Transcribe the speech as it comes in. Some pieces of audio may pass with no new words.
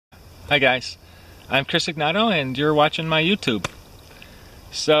Hi guys, I'm Chris Egnoto and you're watching my YouTube.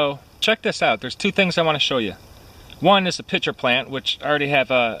 So check this out, there's two things I want to show you. One is a pitcher plant, which I already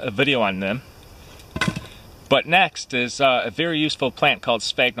have a video on them. But next is a very useful plant called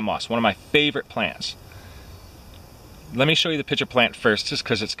Spagna Moss, one of my favorite plants. Let me show you the pitcher plant first, just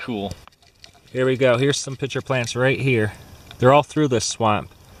because it's cool. Here we go, here's some pitcher plants right here. They're all through this swamp.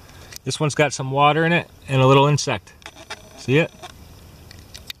 This one's got some water in it and a little insect. See it?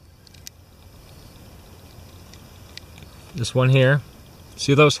 This one here.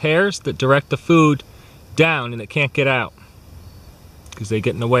 See those hairs that direct the food down and it can't get out because they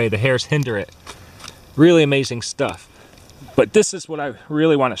get in the way. The hairs hinder it. Really amazing stuff. But this is what I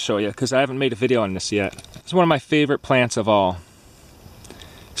really want to show you because I haven't made a video on this yet. It's one of my favorite plants of all.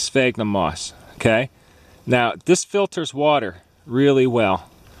 Sphagnum Moss. Okay? Now, this filters water really well.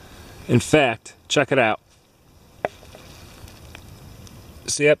 In fact, check it out.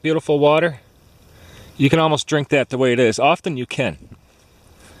 See that beautiful water? You can almost drink that the way it is. Often you can.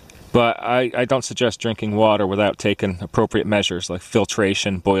 But I don't suggest drinking water without taking appropriate measures like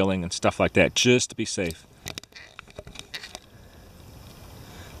filtration, boiling, and stuff like that, just to be safe.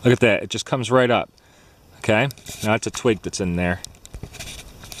 Look at that, it just comes right up. Okay, now it's a twig that's in there.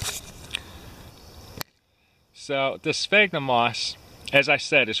 So this sphagnum moss, as I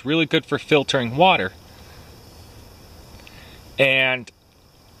said, is really good for filtering water. And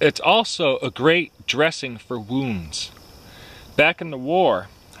it's also a great dressing for wounds. Back in the war,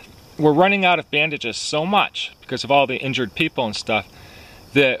 we're running out of bandages so much because of all the injured people and stuff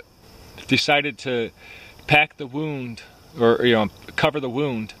that decided to pack the wound, or cover the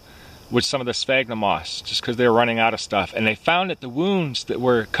wound with some of the sphagnum moss just because they were running out of stuff. And they found that the wounds that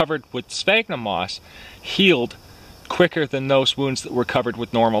were covered with sphagnum moss healed quicker than those wounds that were covered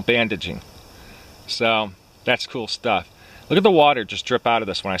with normal bandaging. So that's cool stuff. Look at the water just drip out of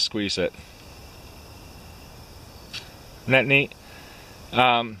this when I squeeze it. Isn't that neat?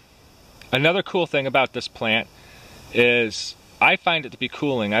 Another cool thing about this plant is I find it to be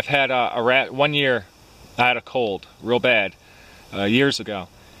cooling. I've had one year I had a cold real bad years ago,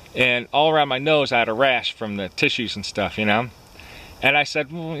 and all around my nose I had a rash from the tissues and stuff, and I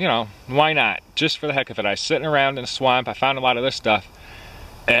said, well, why not? Just for the heck of it. I was sitting around in a swamp, I found a lot of this stuff,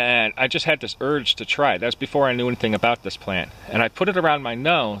 and I just had this urge to try it. That was before I knew anything about this plant. And I put it around my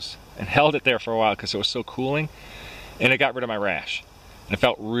nose and held it there for a while because it was so cooling, and it got rid of my rash. And it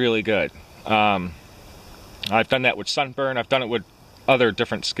felt really good. I've done that with sunburn. I've done it with other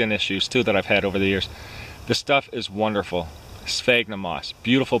different skin issues too that I've had over the years. This stuff is wonderful. Sphagnum moss,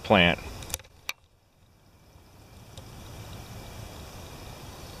 beautiful plant.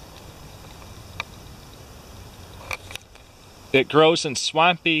 It grows in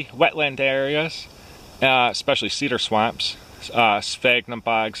swampy wetland areas, especially cedar swamps. Sphagnum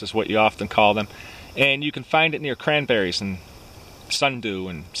bogs is what you often call them. And you can find it near cranberries and sundew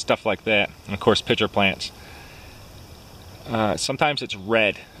and stuff like that. And of course pitcher plants. Sometimes it's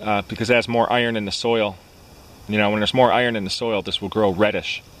red because it has more iron in the soil. When there's more iron in the soil, this will grow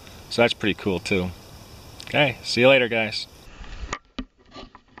reddish. So that's pretty cool too. Okay, see you later guys.